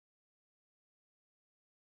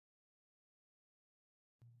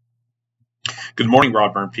Good morning,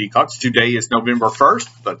 Rodburn Peacocks. Today is November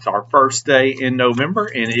 1st. That's our first day in November,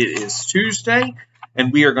 and it is Tuesday.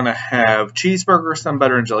 And we are going to have cheeseburger, some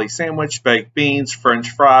butter and jelly sandwich, baked beans,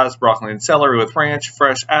 french fries, broccoli and celery with ranch,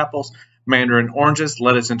 fresh apples, mandarin oranges,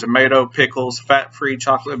 lettuce and tomato, pickles, fat-free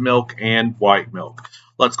chocolate milk, and white milk.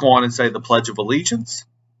 Let's go on and say the Pledge of Allegiance.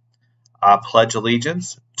 I pledge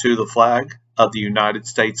allegiance to the flag of the United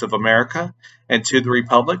States of America and to the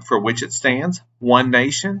republic for which it stands, one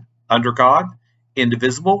nation, under God,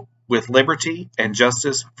 indivisible, with liberty and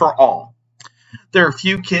justice for all. There are a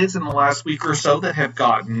few kids in the last week or so that have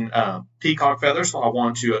gotten peacock feathers, so I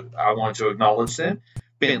want to acknowledge them.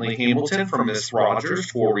 Bentley Hamilton from Miss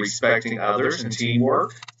Rogers for respecting others and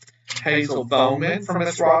teamwork. Hazel Bowman from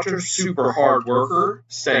Miss Rogers, super hard worker,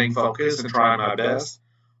 staying focused and trying my best.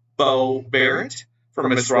 Bo Barrett from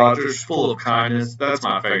Miss Rogers, full of kindness. That's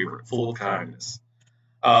my favorite, full of kindness.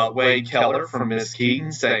 Wade Keller from Miss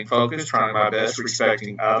Keaton, staying focused, trying my best,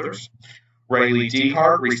 respecting others. Rayleigh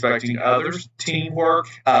Dehart, respecting others, teamwork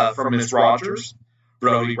from Miss Rogers.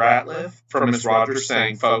 Brody Ratliff from Miss Rogers,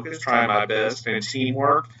 staying focused, trying my best, and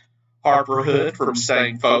teamwork. Harper Hood from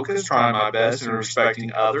staying focused, trying my best, and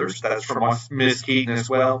respecting others. That's from Miss Keaton as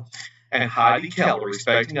well. And Heidi Keller,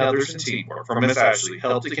 respecting others and teamwork from Miss Ashley,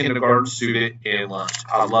 helped a kindergarten student in lunch.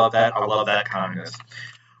 I love that. I love that kindness.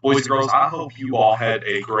 Boys and girls, I hope you all had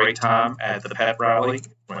a great time at the pep rally.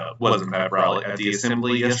 Well, it wasn't a pep rally, at the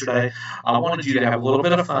assembly yesterday. I wanted you to have a little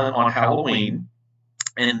bit of fun on Halloween.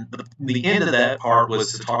 And the end of that part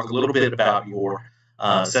was to talk a little bit about your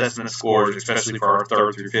assessment scores, especially for our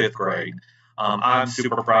 3rd through 5th grade. I'm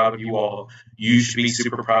super proud of you all. You should be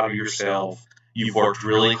super proud of yourself. You've worked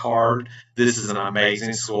really hard. This is an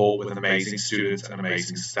amazing school with amazing students and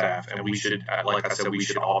amazing staff. And we should, like I said, we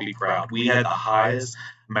should all be proud. We had the highest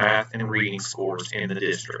math and reading scores in the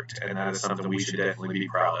district, and that is something we should definitely be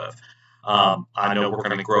proud of. I know we're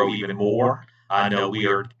going to grow even more. I know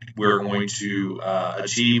we're going to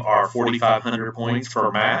achieve our 4,500 points for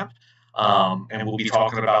math, and we'll be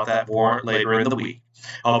talking about that more later in the week.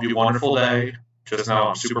 I hope you have a wonderful day. Just know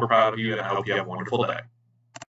I'm super proud of you, and I hope you have a wonderful day.